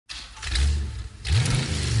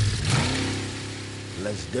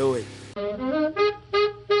Let's do it.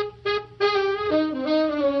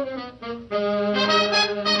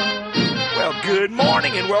 Well, good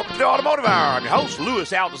morning and welcome to the Automotive Hour. I'm your host,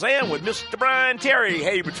 Louis Altazan, with Mr. Brian Terry.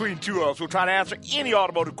 Hey, between two of us, we'll try to answer any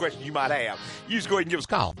automotive questions you might have. You just go ahead and give us a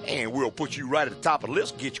call, and we'll put you right at the top of the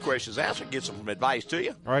list, get your questions answered, get some advice to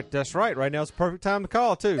you. All right, that's right. Right now is the perfect time to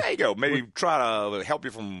call, too. There you go. Maybe try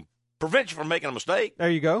to prevent you from making a mistake. There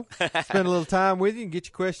you go. Spend a little time with you and get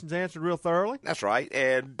your questions answered real thoroughly. That's right.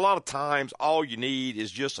 And a lot of times, all you need is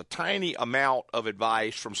just a tiny amount of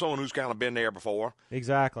advice from someone who's kind of been there before.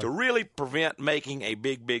 Exactly. To really prevent making a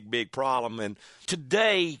big problem. And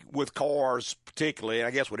today, with cars particularly, and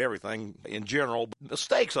I guess with everything in general,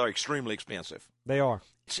 mistakes are extremely expensive. They are.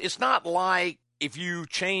 It's not like if you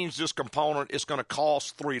change this component, it's going to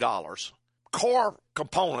cost $3. Car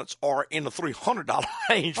components are in the $300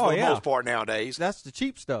 range for the most part nowadays. That's the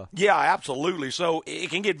cheap stuff. Yeah, absolutely. So it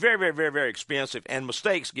can get very, very, very, very expensive, and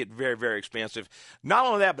mistakes get very, very expensive. Not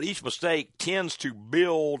only that, but each mistake tends to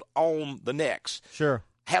build on the next. Sure.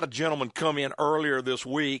 Had a gentleman come in earlier this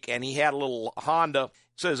week, and he had a little Honda.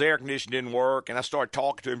 Said his air conditioning didn't work, and I started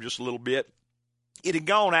talking to him just a little bit. It had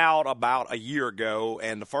gone out about a year ago,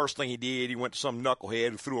 and the first thing he did, he went to some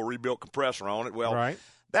knucklehead who threw a rebuilt compressor on it. Well, right.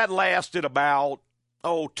 That lasted about,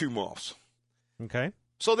 2 months. Okay.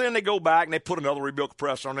 So then they go back and they put another rebuilt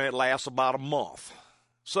compressor on it. It lasts about a month.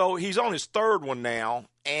 So he's on his third one now,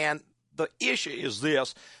 and the issue is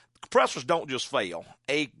this. Compressors don't just fail.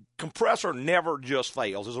 A compressor never just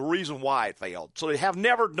fails. There's a reason why it failed. So they have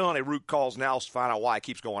never done a root cause analysis to find out why it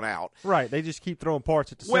keeps going out. Right. They just keep throwing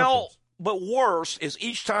parts at the symptoms. But worse is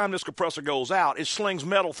each time this compressor goes out, it slings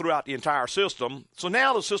metal throughout the entire system. So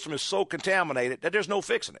now the system is so contaminated that there's no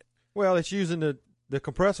fixing it. Well, it's using the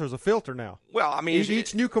compressor as a filter now. Well, I mean,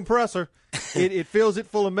 each new compressor, it fills it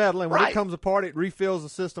full of metal, and when it comes apart, it refills the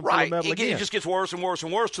system full of metal again. It just gets worse and worse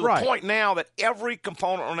and worse to the point now that every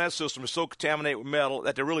component on that system is so contaminated with metal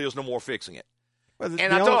that there really is no more fixing it. Well, I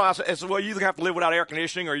told him, I said, well, you either have to live without air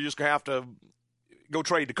conditioning or you're just going to have to go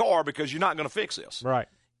trade the car because you're not going to fix this. Right.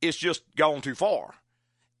 It's just gone too far.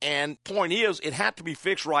 And point is, it had to be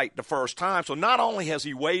fixed right the first time. So not only has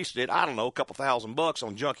he wasted, a couple $1,000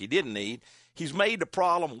 on junk he didn't need, he's made the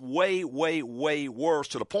problem way, way, way worse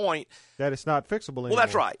to the point that it's not fixable anymore. Well,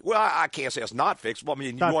 that's right. Well, I can't say it's not fixable. I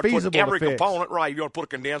mean, you want to put every component, right? You want to put a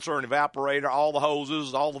condenser, an evaporator, all the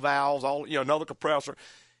hoses, all the valves, another compressor.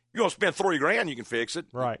 You want to spend $3,000, you can fix it.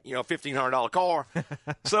 Right. $1,500 car.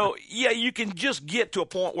 So, you can just get to a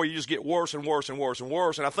point where you just get worse and worse and worse and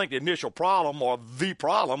worse. And I think the initial problem or the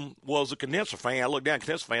problem was the condenser fan. I looked down, the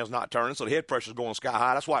condenser fan's not turning, so the head pressure's going sky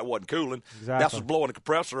high. That's why it wasn't cooling. Exactly. That's what's blowing the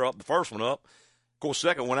compressor up, the first one up. Of course, the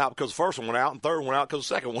second one out because the first one went out, and the third one went out because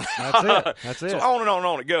the second one out. That's it. So on and on and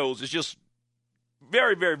on it goes. It's just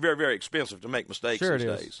very, very, very, very expensive to make mistakes these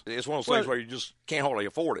days. It's one of those things where you just can't hardly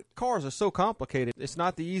afford it. Cars are so complicated. It's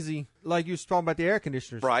not the easy, like you were talking about the air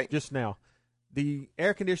conditioners just now. The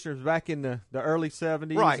air conditioners back in the early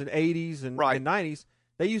 70s and 80s and 90s,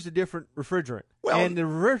 they used a different refrigerant. And the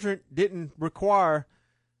refrigerant didn't require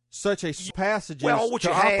such a passages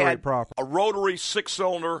to operate properly. A rotary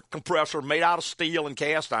 6-cylinder compressor made out of steel and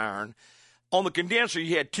cast iron. On the condenser,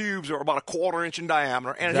 you had tubes that were about a 1/4 inch in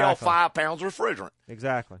diameter, and it held 5 pounds of refrigerant.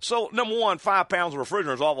 Exactly. So, number one, 5 pounds of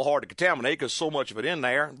refrigerant is awful hard to contaminate because so much of it in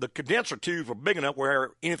there. The condenser tubes were big enough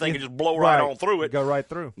where anything could just blow right on through it. Go right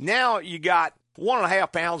through. Now you got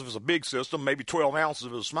 1.5 pounds if it's a big system, maybe 12 ounces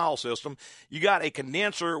if it's a small system. You got a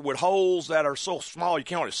condenser with holes that are so small you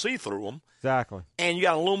can't hardly see through them. Exactly. And you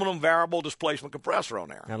got an aluminum variable displacement compressor on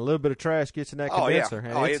there. And a little bit of trash gets in that condenser,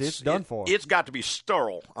 and it's done for. It's got to be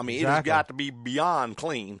sterile. I mean, it has got to be beyond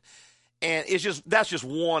clean. And that's just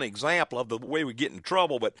one example of the way we get in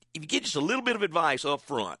trouble. But if you get just a little bit of advice up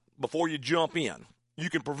front before you jump in, you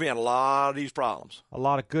can prevent a lot of these problems. A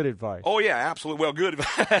lot of good advice. Oh, yeah, absolutely. Well, good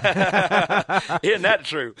advice. Isn't that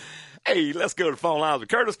true? Hey, let's go to the phone lines with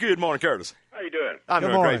Curtis. Good morning, Curtis. How you doing? I'm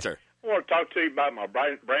doing great, sir. I want to talk to you about my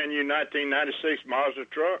brand new 1996 Mazda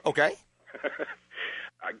truck. Okay.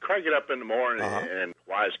 I crank it up in the morning, and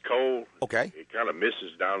while it's cold, it kind of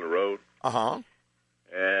misses down the road.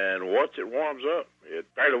 And once it warms up, it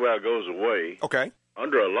fairly well goes away. Okay.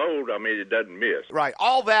 Under a load, I mean, it doesn't miss. Right.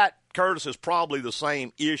 All that, Curtis, is probably the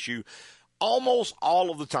same issue almost all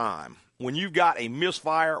of the time. When you've got a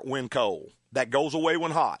misfire when cold that goes away when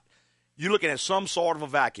hot, you're looking at some sort of a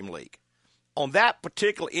vacuum leak. On that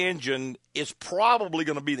particular engine, it's probably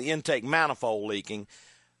going to be the intake manifold leaking.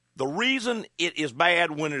 The reason it is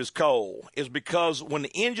bad when it is cold is because when the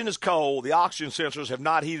engine is cold, the oxygen sensors have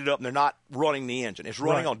not heated up and they're not running the engine. It's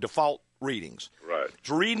running on default readings. Right. It's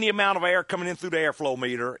reading the amount of air coming in through the airflow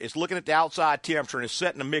meter. It's looking at the outside temperature, and it's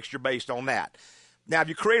setting a mixture based on that. Now, if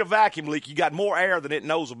you create a vacuum leak, you got more air than it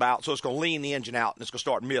knows about, so it's going to lean the engine out, and it's going to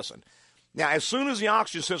start missing. Now, as soon as the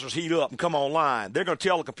oxygen sensors heat up and come online, they're going to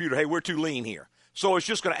tell the computer, hey, we're too lean here. So it's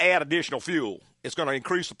just going to add additional fuel. It's going to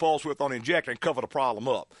increase the pulse width on the injector and cover the problem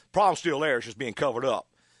up. Problem's still there. It's just being covered up.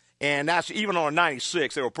 And that's even on a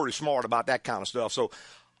 96, they were pretty smart about that kind of stuff. So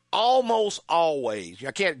almost always,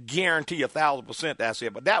 I can't guarantee 1,000% that's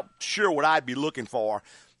it, but that's sure what I'd be looking for.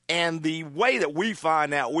 And the way that we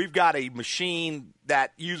find out, we've got a machine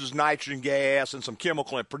that uses nitrogen gas and some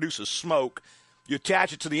chemical and produces smoke. You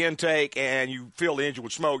attach it to the intake and you fill the engine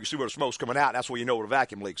with smoke. You see where the smoke's coming out. That's where you know where the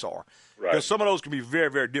vacuum leaks are. Right. Because some of those can be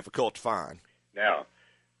very, very difficult to find. Now,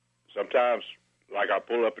 sometimes, like I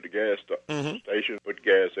pull up at the gas station, put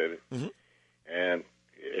gas in it, and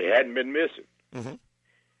it hadn't been missing.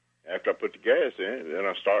 After I put the gas in, then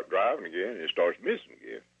I start driving again, and it starts missing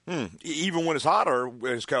again. Even when it's hot or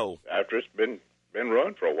when it's cold? After it's been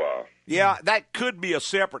run for a while. Yeah, that could be a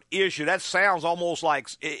separate issue. That sounds almost like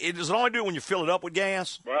does it only do it when you fill it up with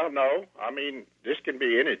gas? Well, no. I mean, this can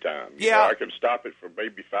be any time. Yeah. I can stop it for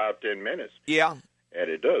maybe 5-10 minutes. Yeah. And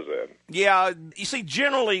it does that. Yeah. You see,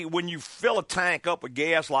 generally, when you fill a tank up with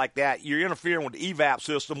gas like that, you're interfering with the evap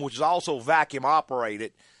system, which is also vacuum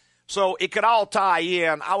operated. So it could all tie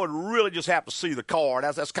in. I would really just have to see the car.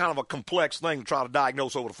 That's kind of a complex thing to try to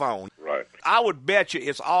diagnose over the phone. Right. I would bet you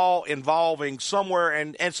it's all involving somewhere,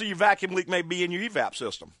 and so your vacuum leak may be in your evap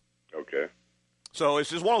system. Okay. So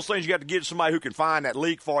it's just one of those things you got to get to somebody who can find that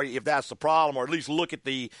leak for you if that's the problem, or at least look at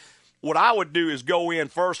what I would do is go in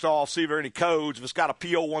first off, see if there are any codes. If it's got a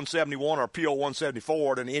PO171 or a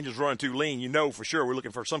PO174, then the engine's running too lean, you know for sure we're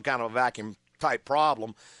looking for some kind of a vacuum type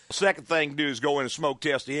problem. The second thing to do is go in and smoke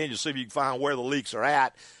test the engine, see if you can find where the leaks are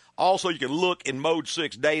at. Also, you can look in Mode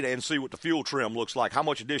 6 data and see what the fuel trim looks like, how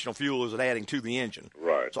much additional fuel is it adding to the engine.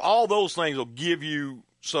 Right. So all those things will give you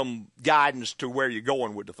some guidance to where you're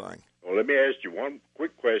going with the thing. Well, let me ask you one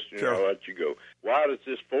quick question, Sure. and I'll let you go. Why does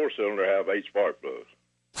this four-cylinder have 8 spark plugs?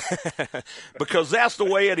 Because that's the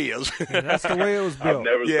way it is. That's the way it was built. I've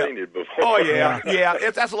never seen it before. Oh, yeah.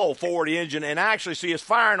 That's a little Ford engine. And actually, see, it's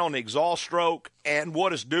firing on the exhaust stroke. And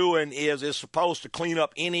what it's doing is it's supposed to clean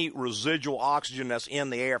up any residual oxygen that's in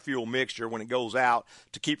the air-fuel mixture when it goes out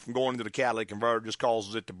to keep from going into the catalytic converter. Just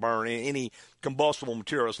causes it to burn. Any combustible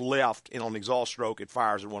material that's left on the exhaust stroke, it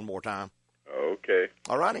fires it one more time. Okay.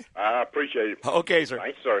 All righty. I appreciate it. Okay, sir.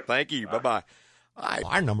 Thanks, sir. Thank you. Bye-bye. All right.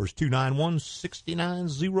 Our number is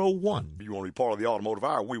 291-6901. If you want to be part of the Automotive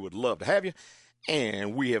Hour, we would love to have you.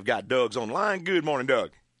 And we have got Doug's on the line. Good morning,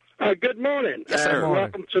 Doug. Good morning. Yes, sir.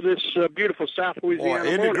 Welcome to this beautiful South Louisiana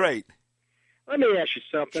Isn't it great? Let me ask you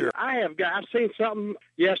something. Sure. I've seen something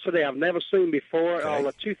yesterday I've never seen before on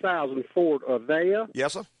a 2000 Ford Avea.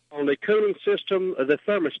 Yes, sir. On the cooling system, the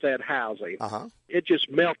thermostat housing. Uh-huh. It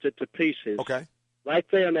just melted to pieces. Okay. Right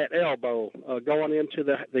there in that elbow, going into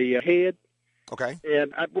the head. Okay.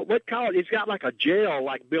 And what caused? It's got like a gel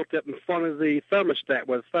built up in front of the thermostat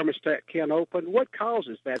where the thermostat can't open. What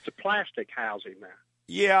causes that? It's a plastic housing now.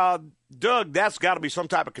 Yeah, Doug, that's got to be some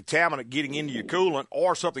type of contaminant getting into your coolant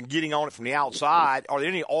or something getting on it from the outside. Are there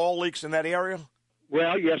any oil leaks in that area?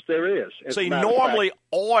 Well, yes, there is. See, normally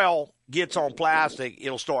oil gets on plastic,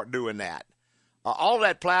 it'll start doing that. All of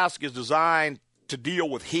that plastic is designed to deal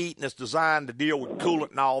with heat, and it's designed to deal with coolant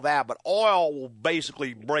and all that, but oil will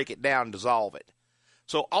basically break it down and dissolve it.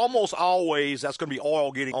 So almost always that's going to be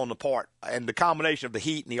oil getting on the part, and the combination of the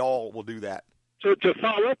heat and the oil will do that. So to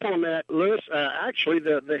follow up on that, Lewis, actually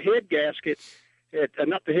the head gasket,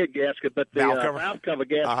 not the head gasket, but the valve cover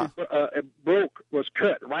gasket was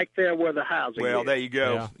cut right there where the housing is. There you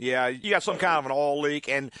go. Yeah, you got some kind of an oil leak.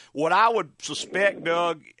 And what I would suspect,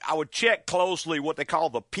 Doug, I would check closely what they call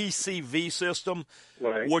the PCV system,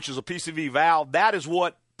 which is a PCV valve. That is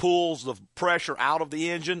what pulls the pressure out of the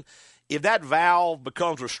engine. If that valve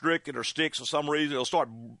becomes restricted or sticks for some reason, it'll start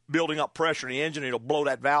building up pressure in the engine. It'll blow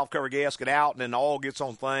that valve cover gasket out, and then the oil gets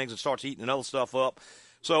on things and starts eating other stuff up.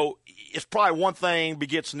 So it's probably one thing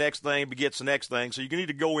begets the next thing, begets the next thing. So you need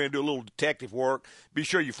to go in and do a little detective work. Be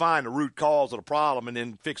sure you find the root cause of the problem and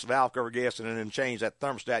then fix the valve cover gasket and then change that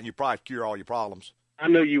thermostat, and you probably cure all your problems. I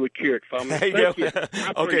know you would cure it for me. Thank you.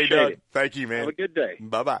 Okay, Doug. Thank you, man. Have a good day.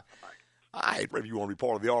 Bye-bye. All right, if you want to be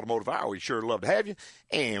part of the Automotive Hour, we'd sure love to have you.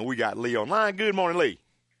 And we got Lee online. Good morning, Lee.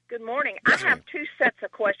 Good morning. Yes, I have two sets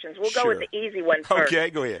of questions. We'll go with the easy one first. Okay,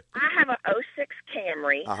 go ahead. I have a 06 Camry.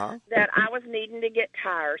 Camry that I was needing to get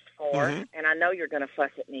tires for, and I know you're going to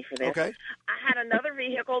fuss at me for this. Okay. I had another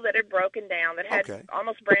vehicle that had broken down that had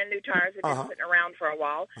almost brand new tires that had been sitting around for a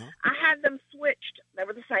while. I had them switched. They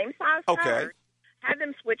were the same size tires. Had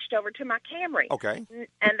them switched over to my Camry. Okay.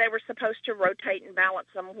 And they were supposed to rotate and balance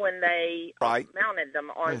them when they mounted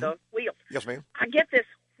them on the wheels. Yes, ma'am. I get this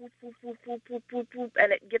whoop, whoop, whoop, whoop, whoop, whoop, whoop,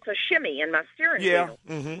 and it gets a shimmy in my steering wheel.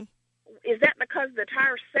 Mm-hmm. Is that because the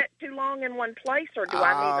tire's set too long in one place, or do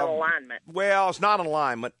I need an alignment? Well, it's not an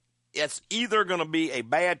alignment. It's either going to be a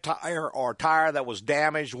bad tire or a tire that was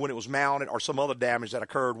damaged when it was mounted or some other damage that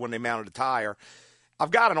occurred when they mounted the tire. I've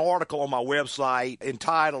got an article on my website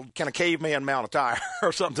entitled, Can a Caveman Mount a Tire?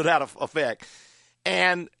 Or something to that effect.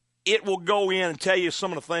 And it will go in and tell you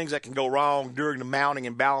some of the things that can go wrong during the mounting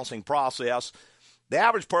and balancing process. The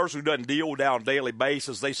average person who doesn't deal with that on a daily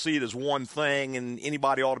basis, they see it as one thing and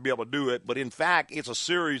anybody ought to be able to do it. But in fact, it's a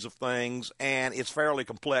series of things, and it's fairly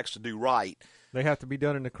complex to do right. They have to be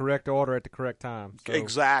done in the correct order at the correct time. So.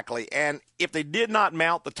 Exactly. And if they did not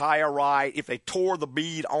mount the tire right, if they tore the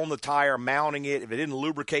bead on the tire mounting it, if they didn't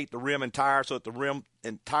lubricate the rim and tire so that the rim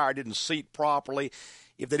and tire didn't seat properly,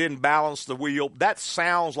 if they didn't balance the wheel, that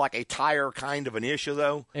sounds like a tire kind of an issue,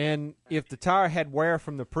 though. And if the tire had wear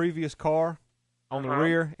from the previous car on the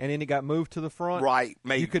rear, and then it got moved to the front, right?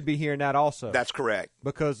 Maybe. You could be hearing that also. That's correct.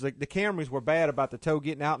 Because the Camrys were bad about the toe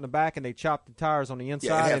getting out in the back, and they chopped the tires on the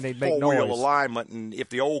inside, and they'd make noise. Four-wheel alignment, and if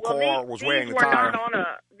the old car was wearing the tire.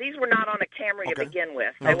 These were not on a Camry to begin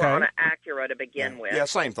with. They were on an Acura to begin with. Yeah,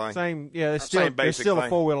 same thing. There's still a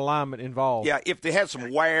four-wheel alignment involved. Yeah, if they had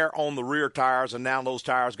some wear on the rear tires and now those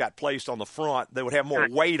tires got placed on the front, they would have more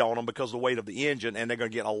weight on them because of the weight of the engine, and they're going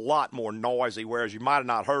to get a lot more noisy, whereas you might have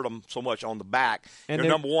not heard them so much on the back. And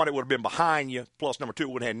number one, it would have been behind you, plus number two, it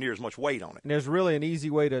wouldn't have near as much weight on it. And there's really an easy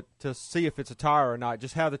way to see if it's a tire or not.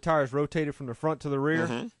 Just have the tires rotated from the front to the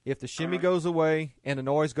rear. If the shimmy goes away and the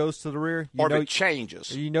noise goes to the rear, if it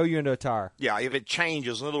changes. You know you're into a tire. Yeah, if it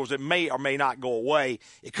changes, in other words, it may or may not go away.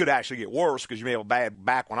 It could actually get worse because you may have a bad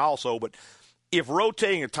back one also. But if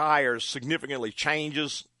rotating a tire significantly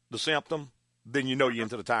changes the symptom, then you know you're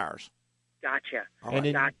into the tires. Gotcha.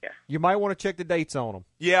 Gotcha. You might want to check the dates on them.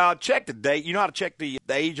 Yeah, check the date. You know how to check the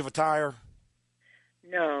age of a tire?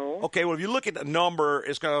 No. Okay, well, if you look at the number,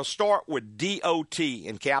 it's going to start with DOT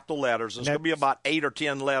in capital letters. It's going to be about 8 or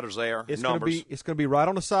 10 letters there, it's numbers. It's going to be right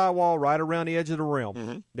on the sidewall, right around the edge of the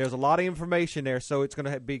rim. There's a lot of information there, so it's going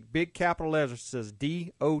to have big capital letters that says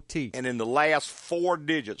DOT. And then the last 4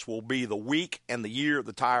 digits will be the week and the year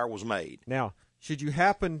the tire was made. Now, should you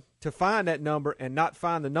happen to find that number and not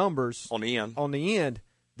find the numbers on the end,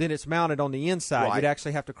 then it's mounted on the inside. Right. You'd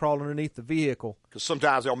actually have to crawl underneath the vehicle. Because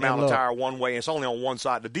sometimes they'll mount a tire one way, and it's only on one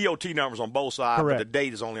side. The DOT number's on both sides, Correct. but the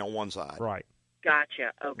date is only on one side. Right.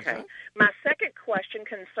 Gotcha. Okay. My second question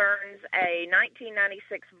concerns a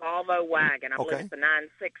 1996 Volvo wagon. I believe it's the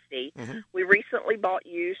 960. We recently bought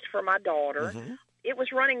used for my daughter. It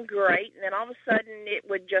was running great, and then all of a sudden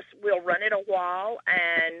we'll run it a while,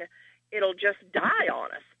 and it'll just die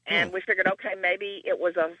on us. And we figured, okay, maybe it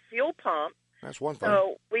was a fuel pump. That's one thing.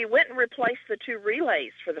 So we went and replaced the 2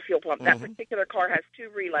 relays for the fuel pump. That particular car has 2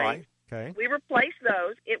 relays. Right. Okay. We replaced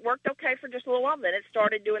those. It worked okay for just a little while. Then it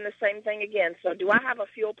started doing the same thing again. So do I have a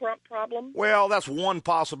fuel pump problem? Well, that's one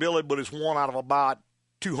possibility, but it's one out of about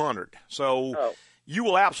 200. So you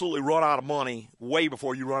will absolutely run out of money way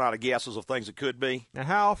before you run out of guesses of things it could be. Now,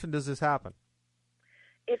 how often does this happen?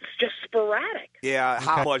 It's just sporadic. Yeah,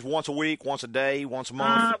 how much? Once a week, once a day, once a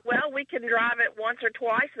month? Well, we can drive it once or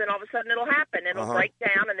twice, and then all of a sudden it'll happen. It'll break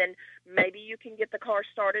down, and then maybe you can get the car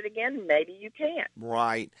started again. Maybe you can't.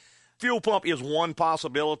 Right. Fuel pump is one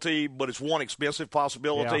possibility, but it's one expensive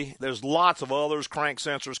possibility. Yeah. There's lots of others, crank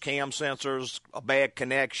sensors, cam sensors, a bad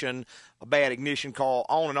connection, a bad ignition call,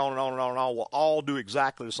 on and on and on and on and on will all do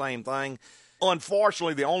exactly the same thing.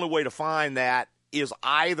 Unfortunately, the only way to find that is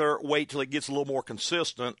either wait till it gets a little more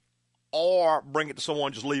consistent or bring it to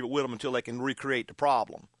someone, just leave it with them until they can recreate the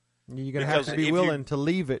problem. You're going to have to be willing to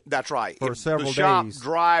leave it. That's right. For several days. The shop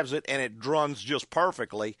drives it and it runs just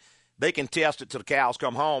perfectly. They can test it till the cows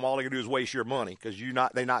come home. All they can do is waste your money because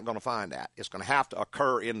they're not going to find that. It's going to have to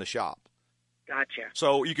occur in the shop. Gotcha.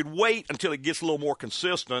 So you can wait until it gets a little more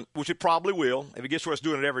consistent, which it probably will. If it gets where it's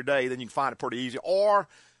doing it every day, then you can find it pretty easy. Or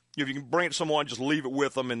if you can bring it to someone, just leave it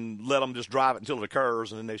with them and let them just drive it until it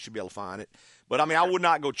occurs, and then they should be able to find it. But, I would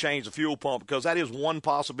not go change the fuel pump because that is one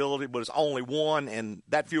possibility, but it's only one, and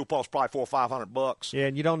that fuel pump's probably $400 or $500. Yeah,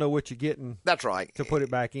 and you don't know what you're getting. That's right. To put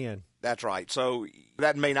it back in. That's right. So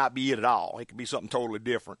that may not be it at all. It could be something totally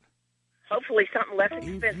different. Hopefully something less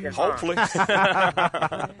expensive. Hopefully.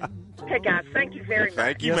 Hey, guys, thank you very much.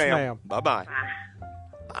 Thank you, yes, ma'am. Bye-bye. Bye.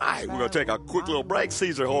 All right, we're going to take a quick little break.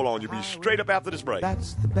 Caesar, hold on. You'll be straight up after this break.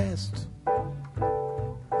 That's the best.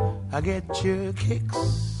 I get your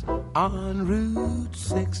kicks on Route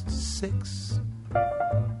 66.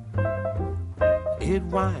 It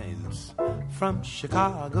winds from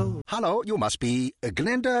Chicago. Hello, you must be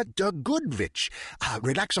Glenda de Goodrich.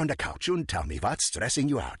 Relax on the couch and tell me what's stressing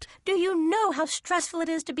you out. Do you know how stressful it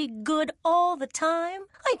is to be good all the time?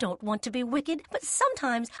 I don't want to be wicked, but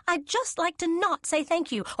sometimes I'd just like to not say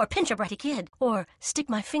thank you, or pinch a bratty kid, or stick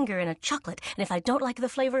my finger in a chocolate, and if I don't like the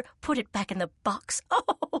flavor, put it back in the box.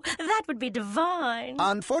 Oh, that would be divine.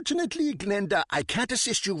 Unfortunately, Glenda, I can't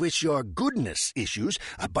assist you with your goodness issues,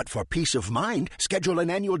 but for peace of mind, schedule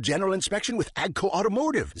an annual general inspection with AGCO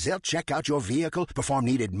Automotive. They'll check out your vehicle, perform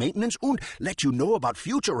needed maintenance, and let you know about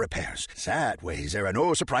future repairs. That way, there are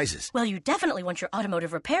no surprises. Well, you definitely want your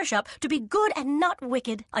automotive repair shop to be good and not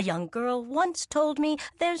wicked. A young girl once told me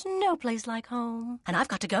there's no place like home. And I've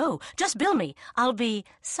got to go. Just bill me. I'll be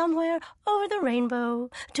somewhere over the rainbow.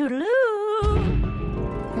 Toodaloo!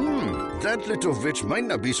 That little witch might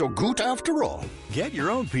not be so good after all. Get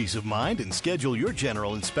your own peace of mind and schedule your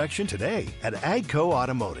general inspection today at AGCO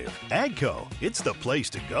Automotive. AGCO, it's the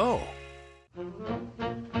place to go.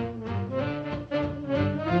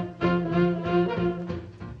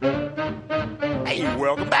 Hey,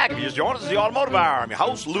 welcome back. If you just joined us, it's the Automotive Hour. I'm your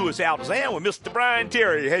host, Louis Altazan, with Mr. Brian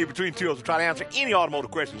Terry. Hey, between two of us, we'll try to answer any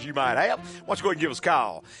automotive questions you might have. Why don't you go ahead and give us a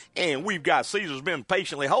call? And we've got Caesar's been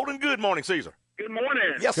patiently holding. Good morning, Caesar. Good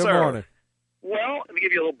morning. Yes, Good sir. morning. Well, let me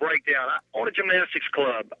give you a little breakdown. I own a gymnastics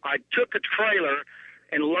club. I took a trailer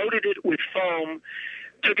and loaded it with foam,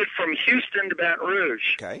 took it from Houston to Baton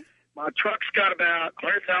Rouge. Okay. My truck's got about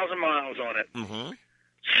 100,000 miles on it. Mm-hmm.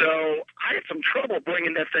 So I had some trouble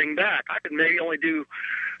bringing that thing back. I could maybe only do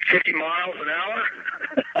 50 miles an hour.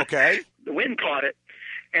 Okay. The wind caught it.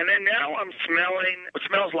 And then now I'm smelling, it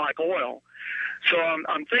smells like oil. So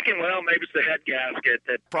I'm thinking, well, maybe it's the head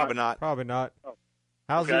gasket. Probably not. Probably not. Oh.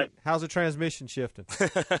 How's Okay. it? How's the transmission shifting?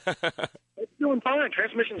 It's doing fine.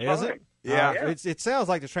 Transmission's Is fine. it? Yeah. It sounds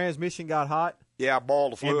like the transmission got hot. Yeah, ball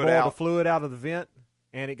the fluid and boiled out. the fluid out of the vent,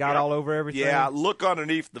 and it got all over everything. Yeah, look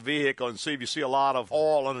underneath the vehicle and see if you see a lot of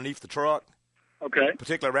oil underneath the truck. Okay.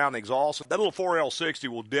 Particularly around the exhaust. That little 4L60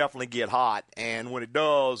 will definitely get hot, and when it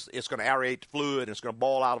does, it's going to aerate the fluid, and it's going to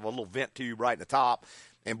ball out of a little vent tube right in the top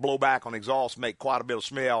and blow back on the exhaust, make quite a bit of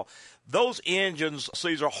smell. Those engines,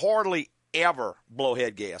 Caesar, hardly ever blow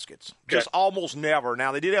head gaskets. Okay. Just almost never.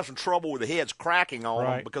 Now, they did have some trouble with the heads cracking on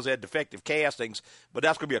them because they had defective castings, but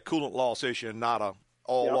that's going to be a coolant loss issue and not a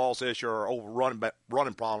oil loss issue or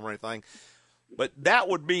running problem or anything. But that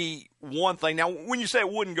would be one thing. Now, when you say it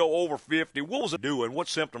wouldn't go over 50, what was it doing? What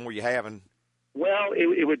symptom were you having? Well,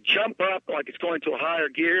 it would jump up like it's going to a higher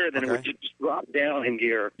gear, and then it would just drop down in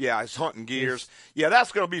gear. Yeah, it's hunting gears. Yeah,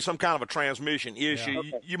 that's going to be some kind of a transmission issue. Yeah.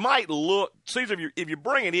 Okay. You might look, Caesar, if you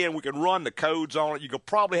bring it in, we can run the codes on it. You could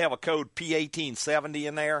probably have a code P1870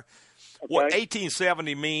 in there. Okay. What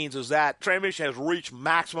 1870 means is that transmission has reached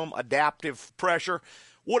maximum adaptive pressure.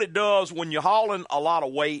 What it does when you're hauling a lot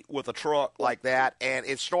of weight with a truck like that and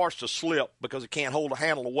it starts to slip because it can't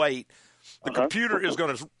handle the weight, the computer is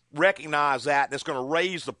going to recognize that, and it's going to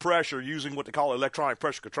raise the pressure using what they call electronic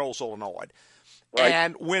pressure control solenoid. Right.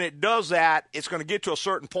 And when it does that, it's going to get to a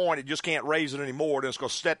certain point. It just can't raise it anymore. Then it's going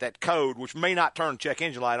to set that code, which may not turn check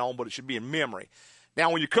engine light on, but it should be in memory.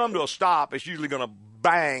 Now, when you come to a stop, it's usually going to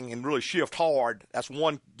bang and really shift hard. That's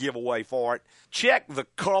one giveaway for it. Check the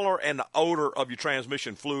color and the odor of your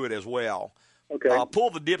transmission fluid as well. Okay. Pull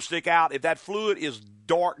the dipstick out. If that fluid is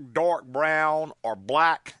dark brown or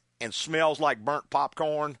black and smells like burnt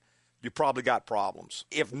popcorn, you probably got problems.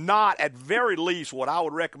 If not, at very least, what I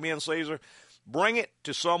would recommend, Caesar, bring it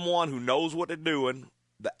to someone who knows what they're doing.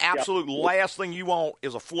 The absolute last thing you want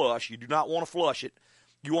is a flush. You do not want to flush it.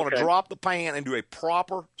 You want to drop the pan and do a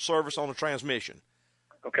proper service on the transmission.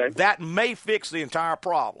 Okay. That may fix the entire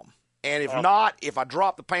problem. And if not, if I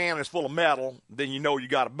drop the pan and it's full of metal, then you know you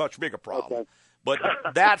got a much bigger problem. Okay. But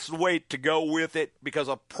that's the way to go with it, because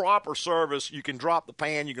a proper service, you can drop the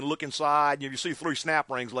pan, you can look inside, and if you see 3 snap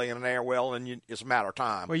rings laying in there, well, then it's a matter of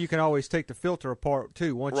time. Well, you can always take the filter apart,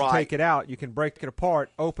 too. Once you take it out, you can break it apart,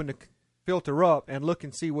 open the filter up, and look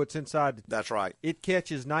and see what's inside. That's right. It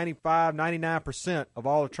catches 95, 99% of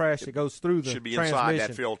all the trash that goes through the should be transmission. Inside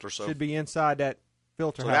that filter. So should be inside that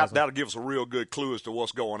filter. So that'll give us a real good clue as to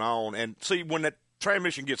what's going on. And see, when that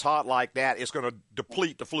transmission gets hot like that, it's going to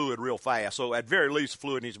deplete the fluid real fast. So at very least, the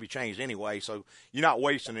fluid needs to be changed anyway, so you're not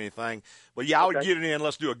wasting anything. But, yeah, I would get it in.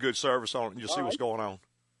 Let's do a good service on it and just see what's going on.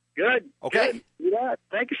 Good. Okay. Good. Yeah.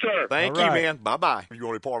 Thank you, sir. Thank you, man. Bye-bye. If you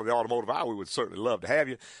want to be part of the Automotive Hour, we would certainly love to have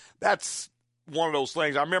you. That's one of those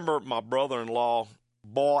things. I remember my brother-in-law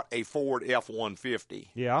bought a Ford F-150.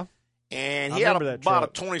 Yeah. And he had about a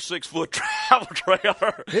 26-foot travel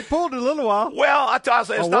trailer. It pulled it a little while. Well, I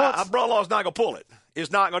said, my brother-in-law's not going to pull it.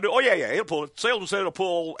 It's not going to do it. Oh, yeah, it'll pull it. Salesman said it'll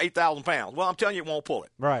pull 8,000 pounds. Well, I'm telling you, it won't pull it.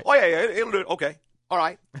 Right. Oh, yeah, it'll do it. Okay. All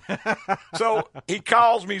right. So he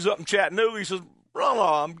calls me. He's up in Chattanooga. He says,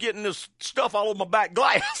 brother-in-law, I'm getting this stuff all over my back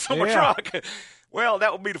glass on my truck. Well,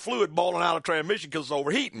 that would be the fluid balling out of the transmission because it's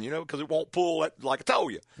overheating, because it won't pull it like I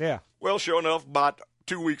told you. Yeah. Well, sure enough, about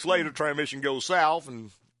 2 weeks later, the transmission goes south,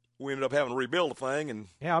 and we ended up having to rebuild the thing. And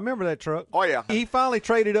yeah, I remember that truck. Oh, yeah. He finally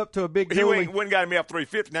traded up to a big He went and got him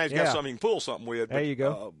F-350. Now he's got something he can pull something with. There you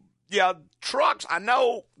go. Yeah, trucks, I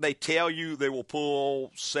know they tell you they will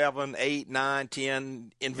pull 7, 8, 9,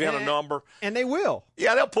 10, invent a number. And they will.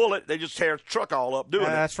 Yeah, they'll pull it. They just tear the truck all up doing it.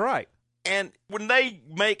 That's right. And when they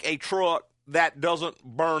make a truck that doesn't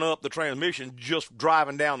burn up the transmission just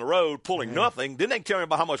driving down the road, pulling nothing, then they can tell me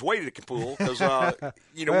about how much weight it can pull because,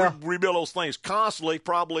 we rebuild those things constantly,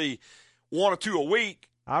 probably 1 or 2 a week.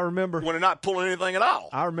 I remember. When they're not pulling anything at all.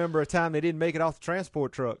 I remember a time they didn't make it off the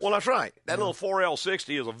transport trucks. Well, that's right. That little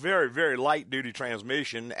 4L60 is a very, very light-duty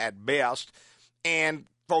transmission at best. And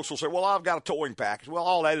folks will say, well, I've got a towing package. Well,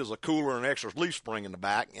 all that is a cooler and an extra leaf spring in the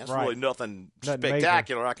back. That's really nothing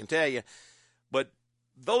spectacular, I can tell you. But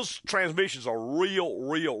those transmissions are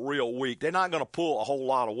real weak. They're not going to pull a whole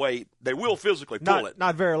lot of weight. They will physically pull it.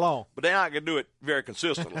 Not very long. But they're not going to do it very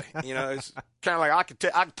consistently. It's kind of like I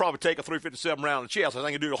could probably take a 357 round in the chest. I think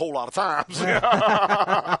I can do it a whole lot of times.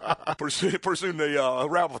 Pretty soon the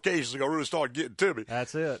ramifications are going to really start getting to me.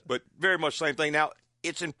 That's it. But very much the same thing. Now,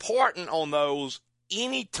 it's important on those,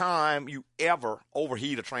 anytime you ever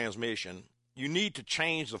overheat a transmission, you need to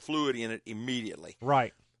change the fluid in it immediately.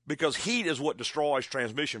 Right. Because heat is what destroys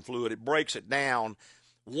transmission fluid. It breaks it down.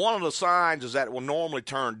 One of the signs is that it will normally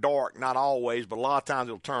turn dark, not always, but a lot of times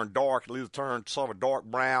it'll turn dark. It'll either turn sort of a dark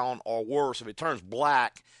brown or worse. If it turns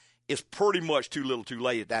black, it's pretty much too little too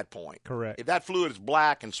late at that point. Correct. If that fluid is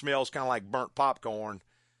black and smells kind of like burnt popcorn,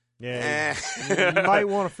 you might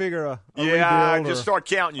want to figure a rebuild just start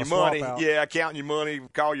counting your money. Yeah, counting your money.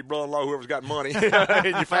 Call your brother-in-law, whoever's got money in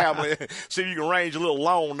your family. See if you can arrange a little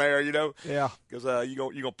loan there, Yeah. Because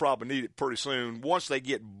you're going to probably need it pretty soon. Once they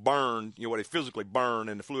get burned, where they physically burn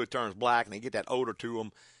and the fluid turns black and they get that odor to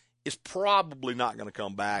them, it's probably not going to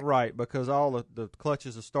come back. Right, because all the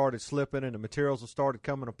clutches have started slipping and the materials have started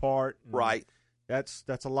coming apart. Right. That's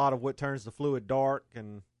a lot of what turns the fluid dark.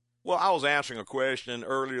 And well, I was answering a question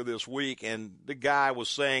earlier this week, and the guy was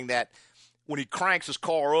saying that when he cranks his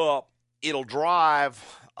car up, it'll drive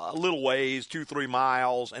a little ways, 2-3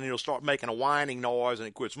 miles, and it'll start making a whining noise, and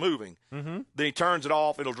it quits moving. Mm-hmm. Then he turns it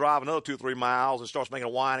off, it'll drive another 2-3 miles, and starts making a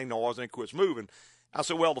whining noise, and it quits moving. I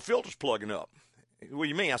said, well, the filter's plugging up. What do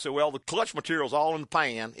you mean? I said, well, the clutch material's all in the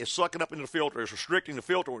pan. It's sucking up into the filter. It's restricting the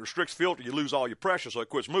filter. When it restricts the filter, you lose all your pressure, so it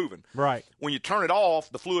quits moving. Right. When you turn it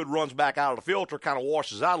off, the fluid runs back out of the filter, kind of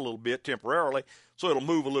washes out a little bit temporarily, so it'll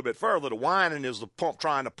move a little bit further. The whining is the pump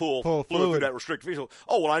trying to pull fluid through that restricted filter.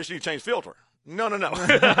 Oh, well, I just need to change the filter. No.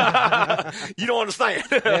 You don't understand.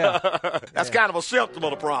 That's kind of a symptom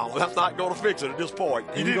of the problem. That's not going to fix it at this point.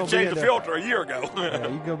 You need to change the filter a year ago. You're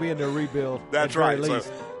going to be in the rebuild. That's right. So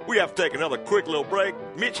we have to take another quick little break.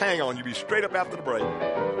 Mitch, hang on. You'll be straight up after the break.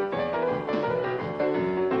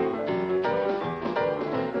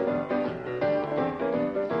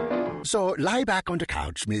 So lie back on the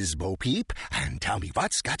couch, Ms. Bo Peep, and tell me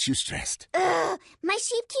what's got you stressed. My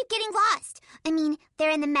sheep keep getting lost. I mean,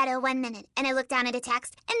 they're in the meadow 1 minute, and I look down at a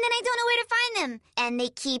text, and then I don't know where to find them. And they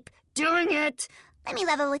keep doing it. Let me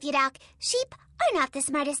level with you, Doc. Sheep are not the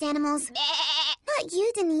smartest animals. Not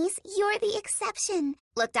you, Denise. You're the exception.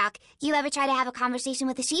 Look, Doc, you ever try to have a conversation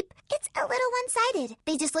with a sheep? It's a little one-sided.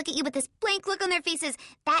 They just look at you with this blank look on their faces.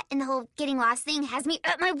 That and the whole getting lost thing has me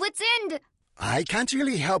at my wit's end. I can't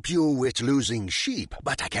really help you with losing sheep,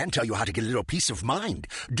 but I can tell you how to get a little peace of mind.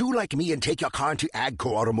 Do like me and take your car into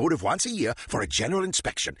AGCO Automotive once a year for a general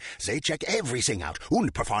inspection. They check everything out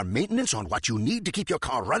and perform maintenance on what you need to keep your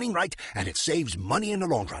car running right, and it saves money in the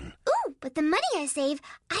long run. Ooh, with the money I save,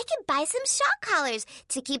 I could buy some shock collars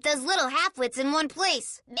to keep those little half-wits in one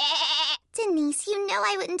place. Denise, you know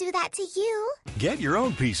I wouldn't do that to you. Get your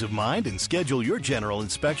own peace of mind and schedule your general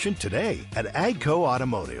inspection today at AGCO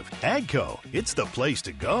Automotive. AGCO, it's the place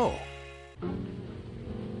to go.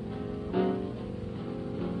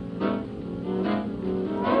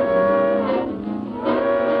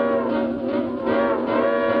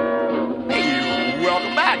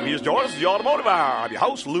 just joined us, this is the Automotive Hour. I'm your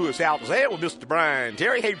host, Louis Altazan, with Mr. Brian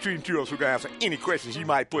Terry. Hey, between the two of us, we're going to answer any questions you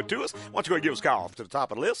might put to us. Why don't you go and give us a call to the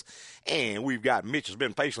top of the list? And we've got Mitch has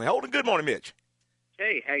been patiently holding. Good morning, Mitch.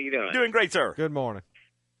 Hey, how you doing? Doing great, sir. Good morning.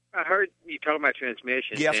 I heard you talking about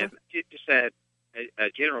transmission. Yes, sir. Just had a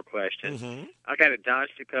general question. Mm-hmm. I got a Dodge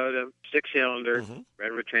Dakota, 6-cylinder, Mm-hmm.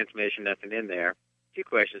 regular transmission, nothing in there. Two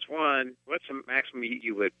questions. One, what's the maximum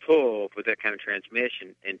you would pull with that kind of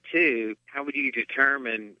transmission? And two, how would you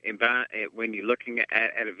determine when you're looking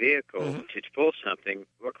at a vehicle to pull something,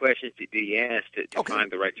 what questions do you ask to find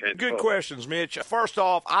the right transmission? Good questions, Mitch. First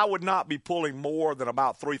off, I would not be pulling more than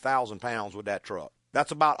about 3,000 pounds with that truck.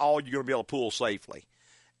 That's about all you're going to be able to pull safely.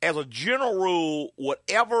 As a general rule,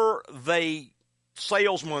 whatever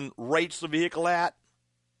salesman rates the vehicle at,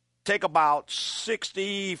 take about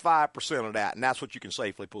 65% of that, and that's what you can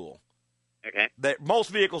safely pull. Okay.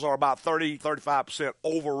 Most vehicles are about 35%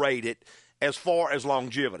 overrated as far as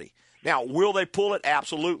longevity. Now, will they pull it?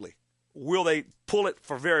 Absolutely. Will they pull it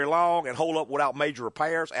for very long and hold up without major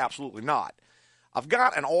repairs? Absolutely not. I've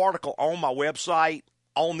got an article on my website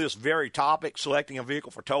on this very topic, selecting a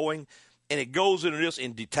vehicle for towing, and it goes into this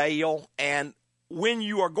in detail. And when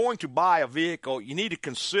you are going to buy a vehicle, you need to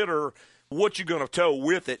consider what you're going to tow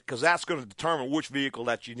with it, because that's going to determine which vehicle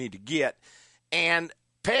that you need to get. And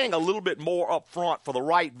paying a little bit more up front for the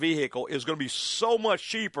right vehicle is going to be so much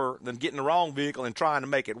cheaper than getting the wrong vehicle and trying to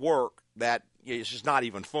make it work that it's just not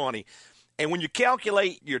even funny. And when you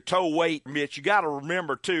calculate your tow weight, Mitch, you got to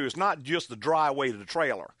remember, too, it's not just the dry weight of the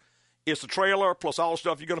trailer. It's the trailer plus all the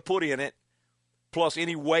stuff you're going to put in it, plus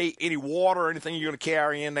any weight, any water, anything you're going to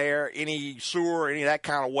carry in there, any sewer, any of that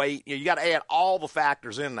kind of weight. You got to add all the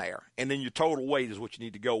factors in there, and then your total weight is what you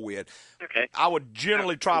need to go with. Okay. I would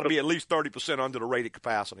generally try to be at least 30% under the rated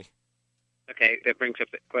capacity. Okay, that brings up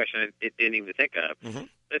the question I didn't even think of. Mm-hmm.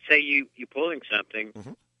 Let's say you're pulling something.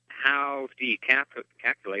 Mm-hmm. How do you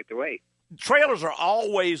calculate the weight? Trailers are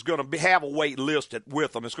always going to have a weight listed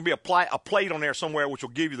with them. It's going to be a plate on there somewhere which will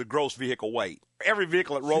give you the gross vehicle weight. Every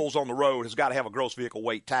vehicle that rolls on the road has got to have a gross vehicle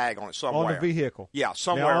weight tag on it somewhere. On the vehicle. Yeah,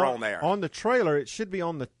 somewhere now, on there. On the trailer, it should be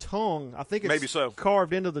on the tongue. I think it's maybe so.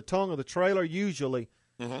 Carved into the tongue of the trailer usually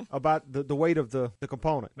about the weight of the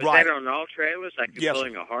component. Is that on all trailers? Like you're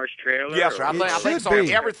pulling a harsh trailer? Yes, sir. I think so.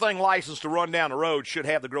 Be. Everything licensed to run down the road should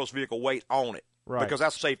have the gross vehicle weight on it. Right. Because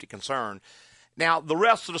that's a safety concern. Now, the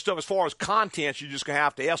rest of the stuff, as far as contents, you're just going to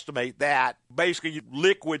have to estimate that. Basically,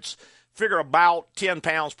 liquids, figure about 10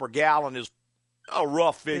 pounds per gallon is a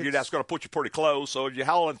rough figure. That's going to put you pretty close. So if you're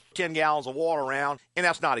hauling 10 gallons of water around, and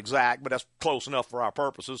that's not exact, but that's close enough for our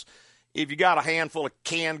purposes. If you got a handful of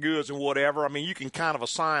canned goods and whatever, I mean, you can kind of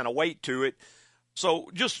assign a weight to it. So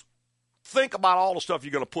just think about all the stuff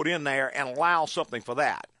you're going to put in there and allow something for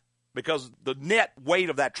that, because the net weight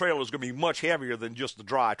of that trailer is going to be much heavier than just the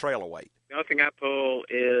dry trailer weight. The only thing I pull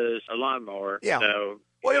is a lawnmower. Yeah. So,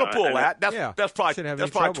 well, it'll pull that. That's probably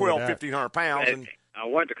 1,200-1,500 pounds. And I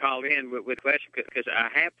wanted to call in with a question because I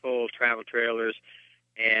have pulled travel trailers,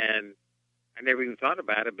 and I never even thought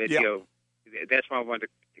about it. But that's why I wanted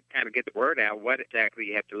to kind of get the word out. What exactly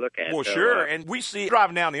you have to look at? Well, sure. And we see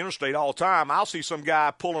driving down the interstate all the time. I'll see some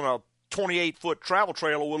guy pulling a 28-foot travel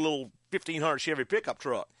trailer with a little 1,500 Chevy pickup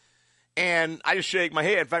truck. And I just shake my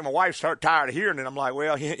head. In fact, my wife's tired of hearing it. I'm like,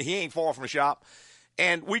 well, he ain't far from the shop.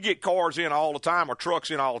 And we get cars in all the time or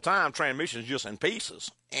trucks in all the time, transmissions just in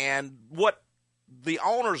pieces. And what the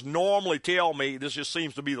owners normally tell me, this just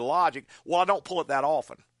seems to be the logic, well, I don't pull it that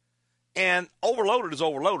often. And overloaded is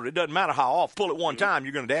overloaded. It doesn't matter how often. Pull it one time,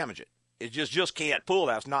 you're going to damage it. It just can't pull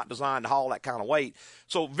that. It's not designed to haul that kind of weight.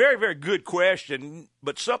 So very, very good question,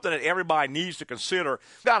 but something that everybody needs to consider.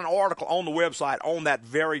 I've got an article on the website on that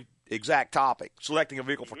very exact topic, selecting a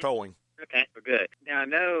vehicle for towing. Okay, well, good. Now,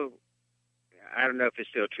 I don't know if it's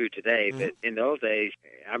still true today, but in those days,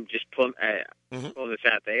 I'm just pulling this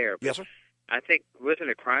out there. Yes, sir. I think, wasn't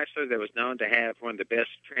it Chrysler that was known to have one of the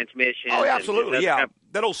best transmissions? Oh, absolutely, yeah.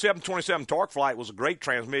 That old 727 Torque Flight was a great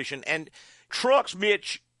transmission. And trucks,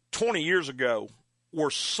 Mitch, 20 years ago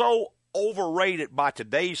were so overrated by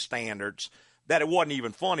today's standards that it wasn't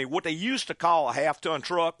even funny. What they used to call a half-ton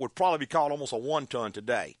truck would probably be called almost a one-ton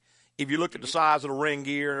today. If you looked at the size of the ring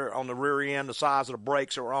gear on the rear end, the size of the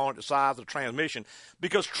brakes that were on it, the size of the transmission,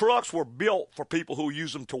 because trucks were built for people who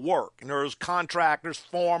use them to work. And there's contractors,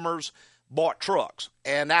 farmers bought trucks,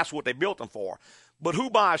 and that's what they built them for. But who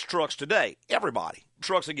buys trucks today? Everybody.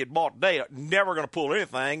 Trucks that get bought today are never going to pull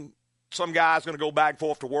anything. Some guy's going to go back and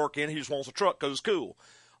forth to work in. He just wants a truck because it's cool.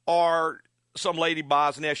 Or some lady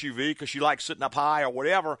buys an SUV because she likes sitting up high or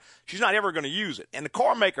whatever, she's not ever going to use it. And the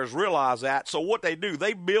car makers realize that. So what they do,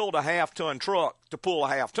 they build a half-ton truck to pull a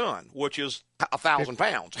half-ton, which is 1,000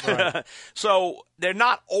 pounds. Right. So they're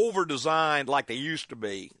not over-designed like they used to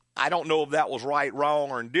be. I don't know if that was right,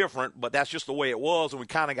 wrong, or indifferent, but that's just the way it was, and we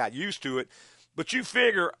kind of got used to it. But you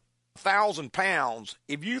figure 1,000 pounds,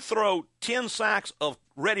 if you throw 10 sacks of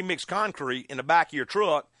ready-mixed concrete in the back of your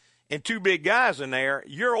truck and 2 big guys in there,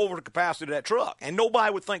 you're over the capacity of that truck, and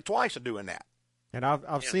nobody would think twice of doing that. And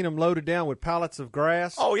I've seen them loaded down with pallets of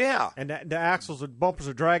grass. Oh, yeah. And the axles and bumpers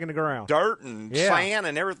are dragging the ground. Dirt and sand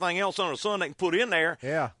and everything else under the sun they can put in there.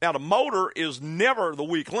 Yeah. Now, the motor is never the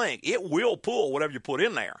weak link. It will pull whatever you put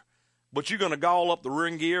in there. But you're going to gall up the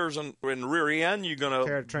ring gears and in the rear end. You're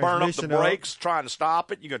going to burn up the brakes trying to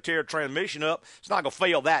stop it. You're going to tear the transmission up. It's not going to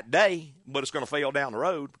fail that day, but it's going to fail down the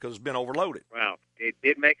road because it's been overloaded. Wow. It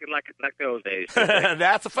did make it like those days.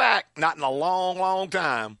 That's a fact. Not in a long, long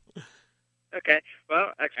time. Okay.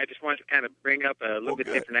 Well, I just wanted to kind of bring up a little bit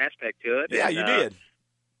different aspect to it. Yeah, you did.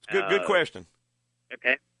 It's good question.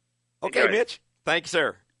 Okay. Okay, Mitch. Thank you,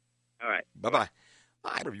 sir. All right. Bye-bye.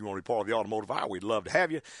 If you want to be part of the Automotive Hour, we'd love to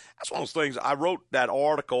have you. That's one of those things. I wrote that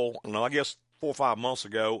article, I guess 4 or 5 months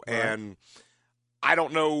ago, and I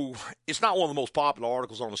don't know. It's not one of the most popular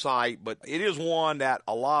articles on the site, but it is one that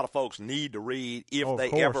a lot of folks need to read if they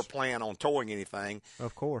ever plan on towing anything.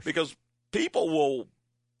 Of course. Because people will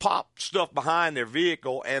pop stuff behind their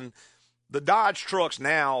vehicle, and the Dodge trucks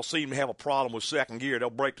now seem to have a problem with second gear. They'll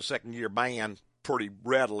break the second gear band pretty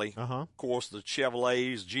readily. Of course, the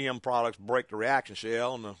Chevrolets, GM products break the reaction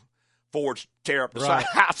shell, and the Fords tear up the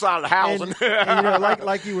outside of the housing. And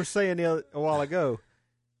like you were saying a while ago,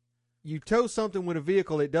 you tow something with a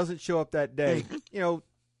vehicle, it doesn't show up that day. A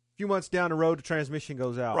few months down the road, the transmission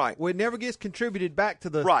goes out. Right. Well, it never gets contributed back to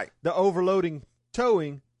the overloading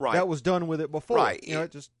towing that was done with it before. Right.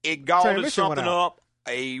 It galled something up.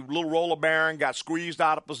 A little roller bearing got squeezed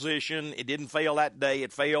out of position. It didn't fail that day.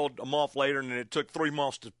 It failed a month later, and then it took 3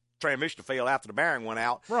 months to transmission to fail after the bearing went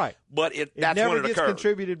out. Right. But that's never when it gets occurred.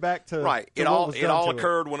 Contributed back to It all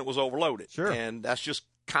occurred when it was overloaded. Sure. And that's just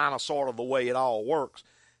kind of sort of the way it all works.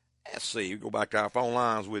 Let's see. We go back to our phone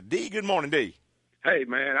lines with D. Good morning, D. Hey,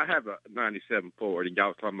 man, I have a 97 Ford, and y'all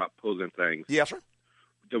was talking about pulling things. Yes, sir.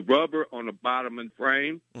 The rubber on the bottom of the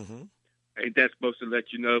frame, ain't that supposed to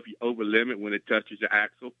let you know if you over limit when it touches the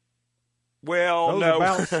axle? Well,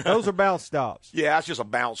 those are bounce stops. Yeah, that's just a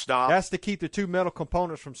bounce stop. That's to keep the two metal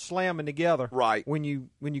components from slamming together. Right. When you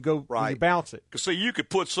go when you bounce it. Because see, you could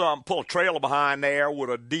pull a trailer behind there with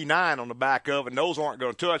a D9 on the back of it, and those aren't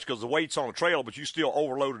going to touch because the weight's on the trailer, but you still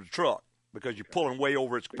overloaded the truck because you're pulling way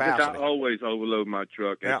over its capacity. I always overload my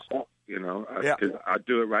truck. Because I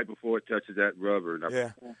do it right before it touches that rubber.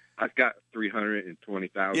 And I've got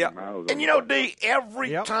 320,000 miles. And D,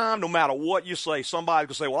 every time, no matter what you say, somebody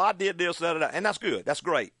can say, "Well, I did this, that, and that's good. That's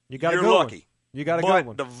great. You're lucky. You got a good one."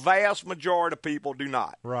 But the vast majority of people do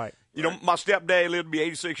not. Right. My stepdad lived to be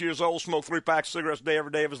 86 years old, smoked 3 packs of cigarettes a day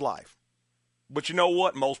every day of his life. But you know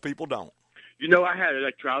what? Most people don't. I had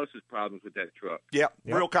electrolysis problems with that truck. Yep.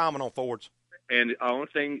 Real common on Fords. And the only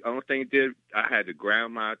thing it did, I had to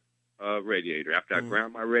ground my radiator. After I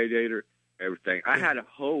ground my radiator, everything. I had a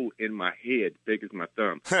hole in my head big as my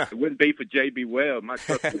thumb. It wouldn't be for J.B. Weld. My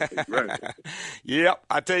truck would be running. Yep.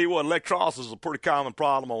 I tell you what, electrolysis is a pretty common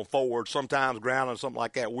problem on Ford. Sometimes grounding something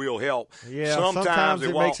like that will help. Yeah, sometimes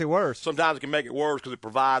it makes it worse. Sometimes it can make it worse because it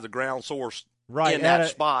provides a ground source in that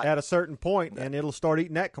spot. At a certain point, and it'll start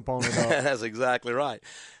eating that component up. That's exactly right.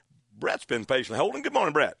 Brett's been patiently holding. Good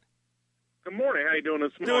morning, Brett. Good morning. How you doing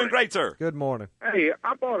this morning? Doing great, sir. Good morning. Hey,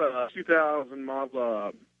 I bought a 2000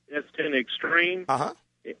 model S10 Extreme, and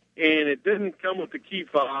it didn't come with the key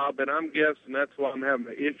fob, and I'm guessing that's why I'm having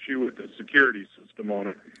an issue with the security system on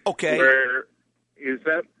it. Okay. Where is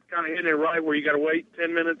that kind of hitting it right where you got to wait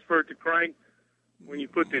 10 minutes for it to crank when you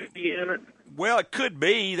put the key in it? Well, it could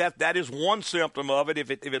be that is one symptom of it.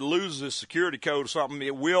 If it loses its security code or something,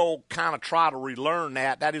 it will kind of try to relearn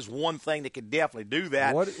that. That is one thing that could definitely do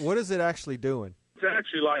that. What is it actually doing? It's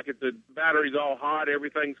actually like if the battery's all hot,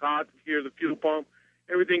 everything's hot, you hear the fuel pump,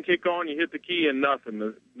 everything kick on, you hit the key and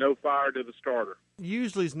nothing. No fire to the starter.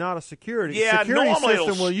 Usually it's not a security. Yeah, security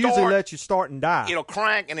system will usually let you start and die. It'll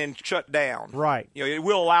crank and then shut down. Right. It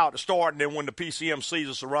will allow it to start, and then when the PCM sees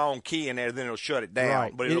it's the wrong key in there, then it'll shut it down.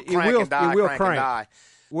 Right. But it'll crank and die, crank and die.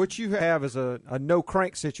 What you have is a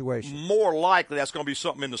no-crank situation. More likely that's going to be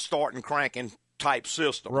something in the start and cranking type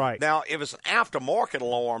system. Right. Now, if it's an aftermarket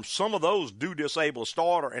alarm, some of those do disable a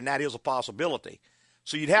starter, and that is a possibility.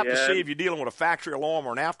 So you'd have to see if you're dealing with a factory alarm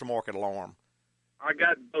or an aftermarket alarm. I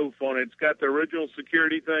got both on it. It's got the original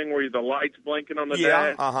security thing where the light's blinking on the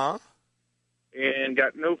dash. Yeah, And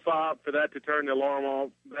got no fob for that to turn the alarm off.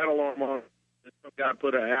 That alarm on. Some guy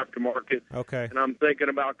put an aftermarket. Okay. And I'm thinking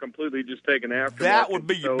about completely just taking aftermarket. That would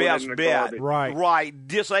be your best bet. Right.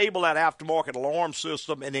 Disable that aftermarket alarm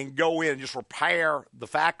system and then go in and just repair the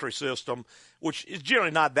factory system, which is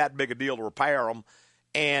generally not that big a deal to repair them.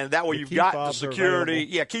 And that way you've got the security.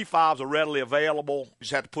 Yeah, key fobs are readily available. You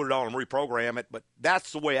just have to put it on and reprogram it. But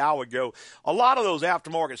that's the way I would go. A lot of those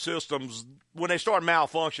aftermarket systems, when they start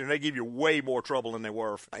malfunctioning, they give you way more trouble than they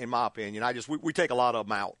were, in my opinion. We take a lot of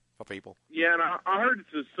them out for people. Yeah, and I heard it's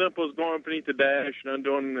as simple as going beneath the dash and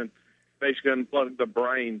undoing and basically unplug the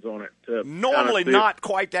brains on it. Normally not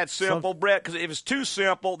quite that simple, Brett, because if it's too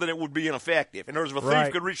simple, then it would be ineffective. In other words, if a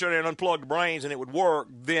thief could reach in there and unplug the brains and it would work,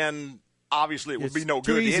 then obviously it would be no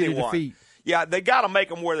good to anyone. Yeah, they got to make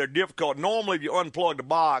them where they're difficult. Normally, if you unplug the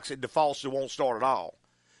box, it defaults to won't start at all.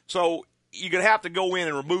 So you're going to have to go in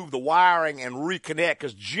and remove the wiring and reconnect,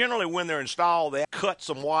 because generally when they're installed, they cut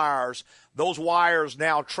some wires. Those wires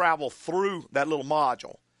now travel through that little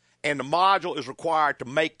module, and the module is required to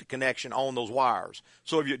make the connection on those wires.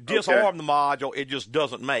 So if you disarm the module, it just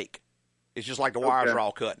doesn't make. It's just like the wires are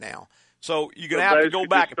all cut now. So you're going to have to go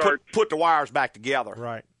back and put the wires back together.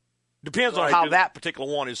 Right. Depends on how that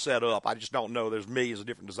particular one is set up. I just don't know. There's millions of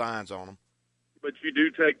different designs on them. But you do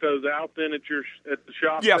take those out then at the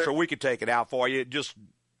shop? Yeah, sir, we could take it out for you. Just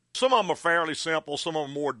some of them are fairly simple. Some of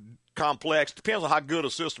them are more complex. Depends on how good a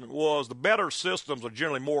system it was. The better systems are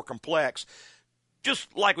generally more complex.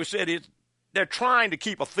 Just like we said, they're trying to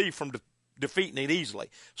keep a thief from defeating it easily.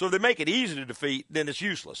 So if they make it easy to defeat, then it's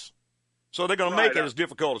useless. So they're going to make it as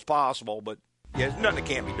difficult as possible. But, yeah, there's nothing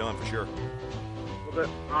that can't be done for sure.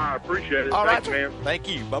 I appreciate it. All right, man. Thank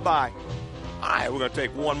you. Bye-bye. All right, we're going to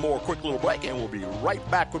take one more quick little break, and we'll be right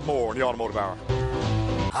back with more on the Automotive Hour.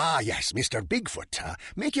 Ah, yes, Mr. Bigfoot.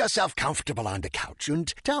 Make yourself comfortable on the couch and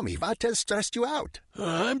tell me what has stressed you out.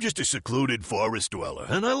 I'm just a secluded forest dweller,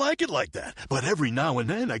 and I like it like that. But every now and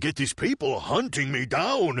then I get these people hunting me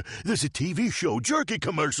down. There's a TV show, jerky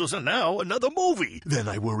commercials, and now another movie. Then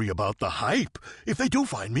I worry about the hype. If they do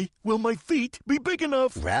find me, will my feet be big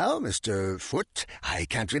enough? Well, Mr. Foot, I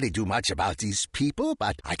can't really do much about these people,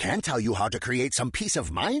 but I can tell you how to create some peace of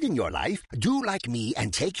mind in your life. Do like me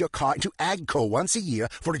and take your car into AGCO once a year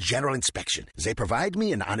for a general inspection. They provide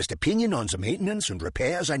me an honest opinion on the maintenance and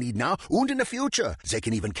repairs I need now and in the future. They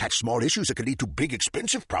can even catch small issues that could lead to big,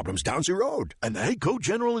 expensive problems down the road. An AGCO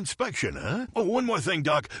general inspection, huh? Oh, one more thing,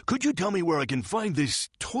 Doc. Could you tell me where I can find this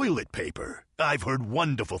toilet paper? I've heard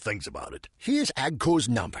wonderful things about it. Here's AGCO's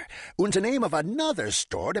number and the name of another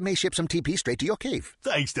store that may ship some TP straight to your cave.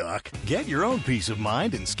 Thanks, Doc. Get your own peace of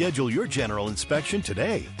mind and schedule your general inspection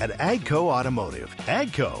today at AGCO Automotive.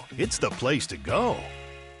 AGCO, it's the place to go.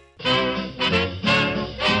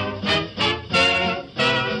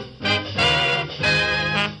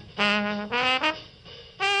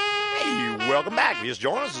 Welcome back. If you just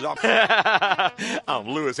joined us, I'm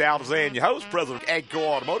Louis Altazan, your host, president of AGCO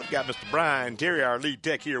Automotive. Got Mr. Brian Terry, our lead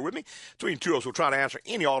tech, here with me. Between two of us, we'll try to answer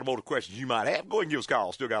any automotive questions you might have. Go ahead and give us a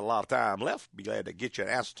call. Still got a lot of time left. Be glad to get you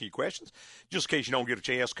an answer to your questions. Just in case you don't get a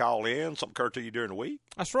chance to call in, something occurred to you during the week.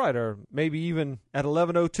 That's right, or maybe even at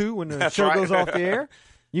 11:02 when the show goes off the air.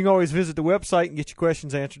 You can always visit the website and get your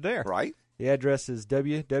questions answered there. Right. The address is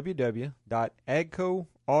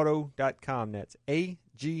www.agcoauto.com. That's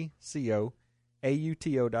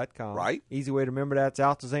AGCO.auto.com. Right. Easy way to remember that. It's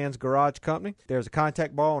Altazan's Garage Company. There's a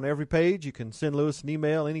contact bar on every page. You can send Louis an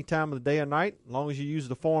email any time of the day or night, as long as you use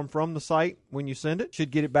the form from the site when you send it.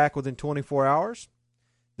 Should get it back within 24 hours.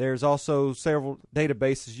 There's also several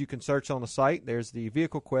databases you can search on the site. There's the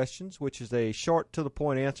vehicle questions, which is a short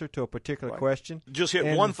to-the-point answer to a particular question. Just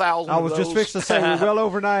hit 1,000 I was just fixing to say we're well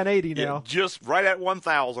over 980 now. Yeah, just right at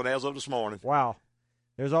 1,000 as of this morning. Wow.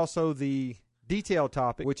 There's also the detail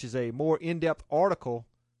topic, which is a more in-depth article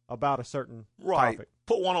about a certain topic.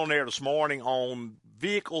 Put one on there this morning on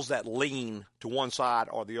vehicles that lean to one side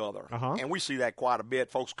or the other. And we see that quite a bit.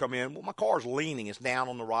 Folks come in, well, my car's leaning. It's down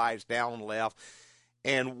on the right, it's down on the left.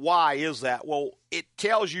 And why is that? Well, it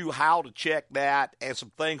tells you how to check that and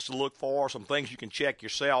some things to look for, some things you can check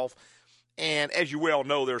yourself. And as you well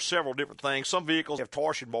know, there are several different things. Some vehicles have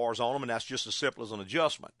torsion bars on them, and that's just as simple as an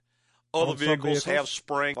adjustment. Other vehicles have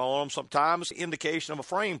spring on them. Sometimes indication of a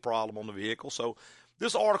frame problem on the vehicle. So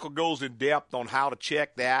this article goes in depth on how to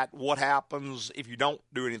check that, what happens if you don't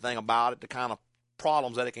do anything about it, the kind of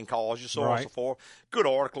problems that it can cause you, so on and so forth. Good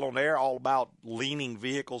article on there all about leaning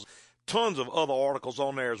vehicles. Tons of other articles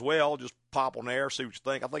on there as well. Just pop on there, see what you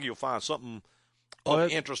think. I think you'll find something of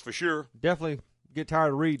interest for sure. Definitely get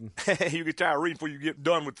tired of reading. You get tired of reading before you get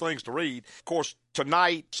done with things to read. Of course,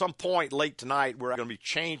 tonight, some point late tonight, we're going to be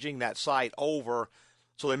changing that site over,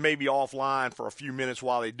 so they may be offline for a few minutes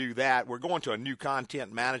while they do that. We're going to a new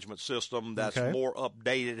content management system that's more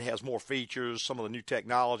updated, has more features, some of the new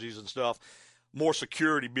technologies and stuff, more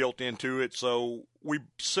security built into it. So we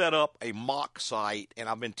set up a mock site, and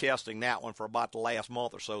I've been testing that one for about the last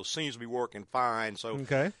month or so. Seems to be working fine. So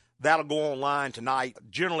that'll go online tonight.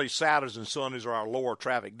 Generally, Saturdays and Sundays are our lower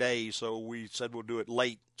traffic days, so we said we'll do it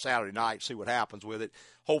late Saturday night, see what happens with it.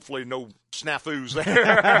 Hopefully no snafus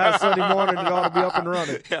there. Sunday morning, it ought to be up and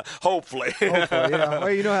running. Yeah, hopefully. Yeah.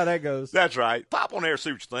 Well, you know how that goes. That's right. Pop on there,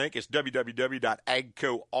 see what you think. It's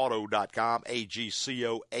www.agcoauto.com,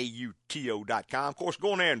 AGCOAUTO.com. Of course,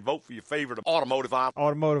 go in there and vote for your favorite Automotive Idol.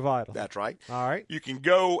 Automotive Idol. That's right. All right. You can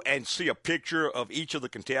go and see a picture of each of the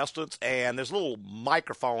contestants, and there's a little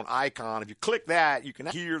microphone icon. If you click that, you can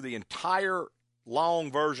hear the entire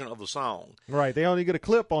long version of the song. Right. They only get a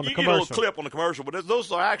clip on the commercial. You get a little clip on the commercial, but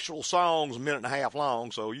those are actual songs, a minute and a half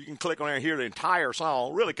long, so you can click on there and hear the entire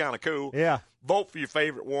song. Really kind of cool. Yeah. Vote for your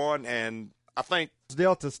favorite one, and I think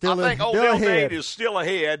Delta's still I think Old Delta ahead. is still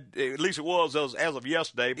ahead. At least it was as of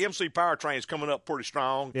yesterday. MC Powertrain is coming up pretty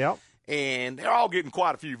strong. Yep. And they're all getting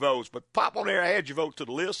quite a few votes. But pop on there, add your vote to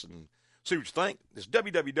the list, and see what you think. It's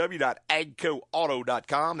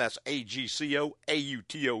www.agcoauto.com. That's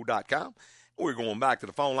AGCOAUTO.com. We're going back to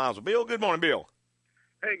the phone lines with Bill. Good morning, Bill.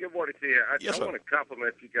 Hey, good morning to you. I want to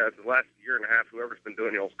compliment you guys the last year and a half, whoever's been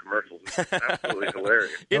doing y'all's commercials. It's absolutely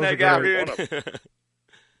hilarious. Isn't that guy good?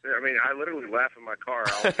 I mean, I literally laugh in my car.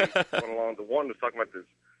 I'll be going along. The one was talking about this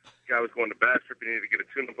guy was going to Bass Trip. He needed to get a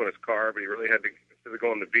tune-up on his car, but he really had to, instead of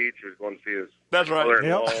going to the beach, he was going to see his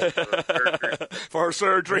mother-in-law for her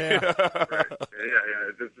surgery. Yeah. Yeah.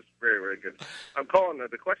 It's just very, very good. I'm calling.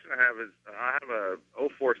 The question I have is, I have a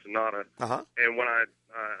 04 Sonata, and when I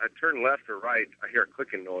turn left or right, I hear a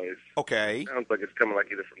clicking noise. Okay. It sounds like it's coming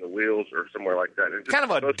like either from the wheels or somewhere like that. Kind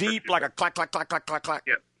of a deep, like a clack, clack, clack, clack, clack, clack.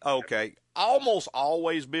 Yeah. Okay. Almost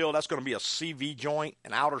always, Bill, that's going to be a CV joint,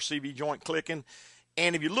 an outer CV joint clicking.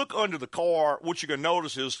 And if you look under the car, what you're going to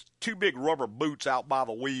notice is two big rubber boots out by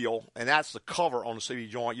the wheel, and that's the cover on the CV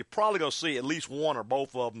joint. You're probably going to see at least one or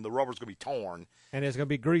both of them. The rubber's going to be torn. And there's going to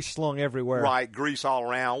be grease slung everywhere. Right, grease all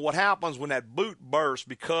around. What happens when that boot bursts,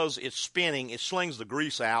 because it's spinning, it slings the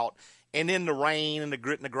grease out, and then the rain and the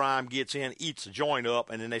grit and the grime gets in, eats the joint up,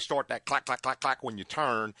 and then they start that clack, clack, clack, clack when you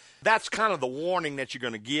turn. That's kind of the warning that you're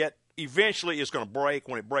going to get. Eventually, it's going to break.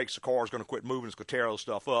 When it breaks, the car is going to quit moving. It's going to tear those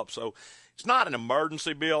stuff up. So it's not an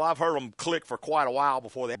emergency, Bill. I've heard them click for quite a while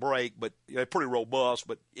before they break, but they're pretty robust.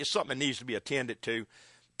 But it's something that needs to be attended to.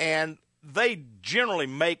 And they generally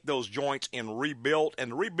make those joints in rebuilt,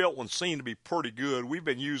 and the rebuilt ones seem to be pretty good. We've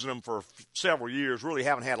been using them for several years, really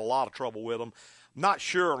haven't had a lot of trouble with them. Not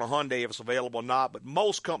sure on a Hyundai if it's available or not, but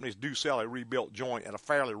most companies do sell a rebuilt joint at a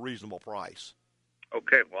fairly reasonable price.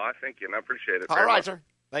 Okay, well, I thank you, and I appreciate it. All right, sir.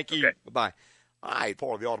 Thank you. Okay. Bye-bye. All right,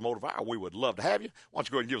 part of the Automotive Hour, we would love to have you. Why don't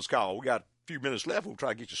you go ahead and give us a call? We got a few minutes left. We'll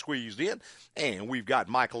try to get you squeezed in. And we've got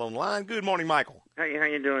Michael on the line. Good morning, Michael. Hey, how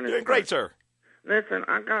you doing? Doing great, sir. Listen,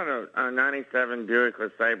 I got a 97 Buick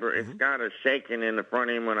LeSabre. It's got a shaking in the front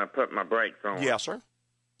end when I put my brakes on. Yes, sir.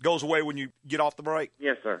 Goes away when you get off the brake?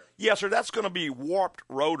 Yes, sir. Yes, sir. That's going to be warped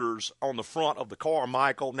rotors on the front of the car,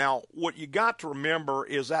 Michael. Now, what you got to remember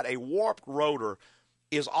is that a warped rotor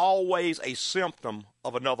is always a symptom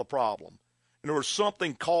of another problem. In other words,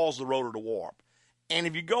 something caused the rotor to warp. And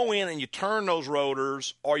if you go in and you turn those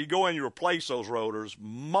rotors, or you go in and you replace those rotors,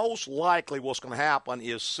 most likely what's going to happen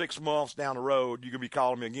is 6 months down the road, you're going to be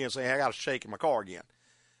calling me again saying, hey, I got a shake in my car again.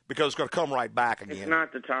 Because it's going to come right back again. It's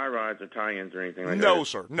not the tie rods or tie-ins or anything like that. No,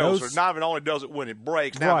 sir. No, sir. Not even only does it when it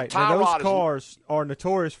breaks. Now, right. Now, those cars are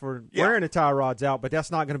notorious for wearing the tie rods out, but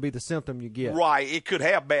that's not going to be the symptom you get. Right. It could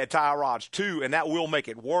have bad tie rods, too, and that will make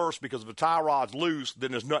it worse because if the tie rod's loose,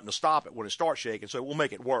 then there's nothing to stop it when it starts shaking, so it will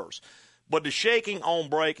make it worse. But the shaking on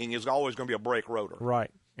braking is always going to be a brake rotor.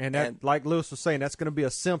 Right. And that, like Lewis was saying, that's going to be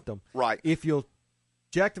a symptom. Right. If you'll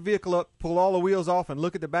jack the vehicle up, pull all the wheels off, and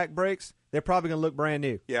look at the back brakes, they're probably going to look brand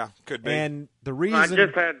new. Yeah, could be. And the reason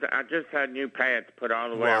I just had new pads put all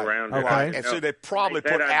the way around. Okay. Right. And so they probably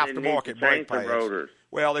put aftermarket brake pads.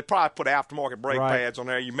 Well, they probably put aftermarket brake pads on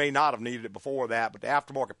there. You may not have needed it before that, but the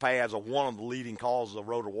aftermarket pads are one of the leading causes of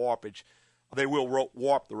rotor warpage. They will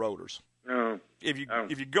warp the rotors. No. If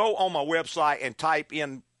you go on my website and type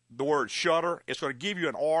in the word shutter, it's going to give you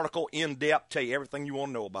an article in depth, tell you everything you want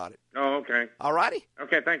to know about it. Oh, okay. All righty?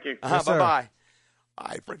 Okay, thank you. Yes, bye-bye. All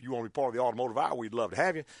right, if you want to be part of the Automotive Hour, we'd love to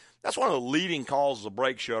have you. That's one of the leading causes of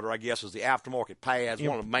brake shutter, I guess, is the aftermarket pads.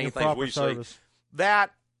 One of the main things we see.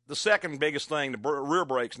 The the second biggest thing, the rear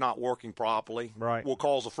brake's not working properly. Right. Will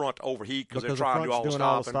cause the front to overheat because they're trying to do all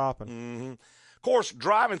the stopping. Mm-hmm. Of course,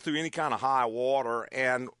 driving through any kind of high water,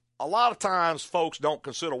 and a lot of times folks don't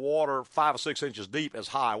consider water 5 or 6 inches deep as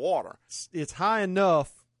high water. It's high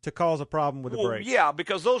enough to cause a problem with the brakes. Yeah,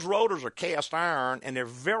 because those rotors are cast iron, and they're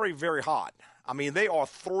very, very hot. I mean, they are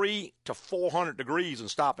 300 to 400 degrees in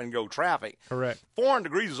stop-and-go traffic. Correct. 400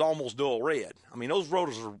 degrees is almost dull red. I mean, those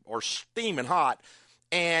rotors are steaming hot,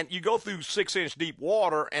 and you go through 6-inch deep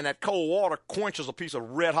water, and that cold water quenches a piece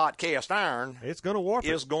of red-hot cast iron. It's going to warp it.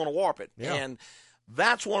 It's going to warp it. Yeah. And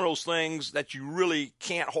that's one of those things that you really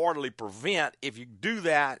can't hardly prevent. If you do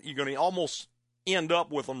that, you're going to almost end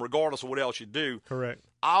up with them regardless of what else you do. Correct.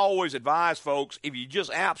 I always advise folks, if you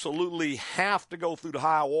just absolutely have to go through the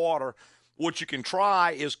high water, what you can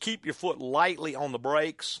try is keep your foot lightly on the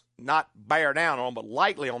brakes, not bear down on them, but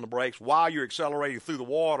lightly on the brakes while you're accelerating through the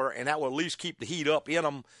water, and that will at least keep the heat up in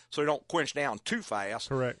them so they don't quench down too fast.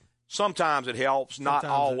 Correct. Sometimes it helps, not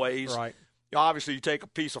always. Right. Obviously, you take a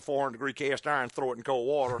piece of 400-degree cast iron and throw it in cold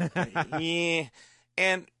water. Yeah.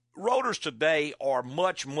 And rotors today are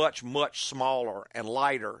much, much, much smaller and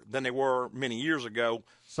lighter than they were many years ago.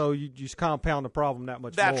 So you just compound the problem that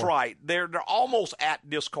much more. That's right. They're almost at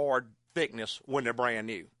discard thickness when they're brand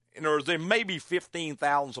new. In other words, they may be 15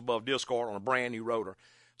 thousandths above discard on a brand new rotor.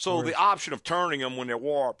 So the option of turning them when they're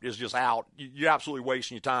warped is just out. You're absolutely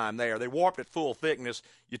wasting your time there. They warped at full thickness.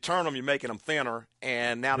 You turn them, you're making them thinner,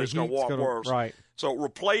 and now they're just going to warp worse. Right. So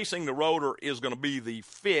replacing the rotor is going to be the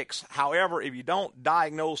fix. However, if you don't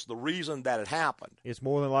diagnose the reason that it happened, it's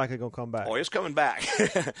more than likely going to come back. Oh, it's coming back.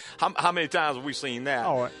 How many times have we seen that?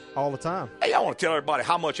 Oh, all the time. Hey, I want to tell everybody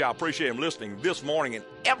how much I appreciate them listening this morning and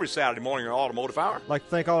every Saturday morning on Automotive Hour. I'd like to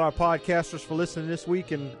thank all our podcasters for listening this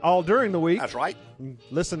week and all during the week. That's right.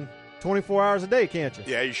 Listen 24 hours a day, can't you?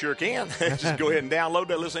 Yeah, you sure can. Just go ahead and download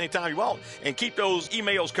that, listen anytime you want. And keep those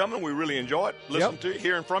emails coming. We really enjoy it. Listening to you,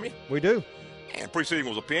 hearing from you. We do. And preceding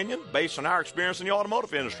was opinion based on our experience in the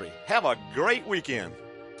automotive industry. Have a great weekend.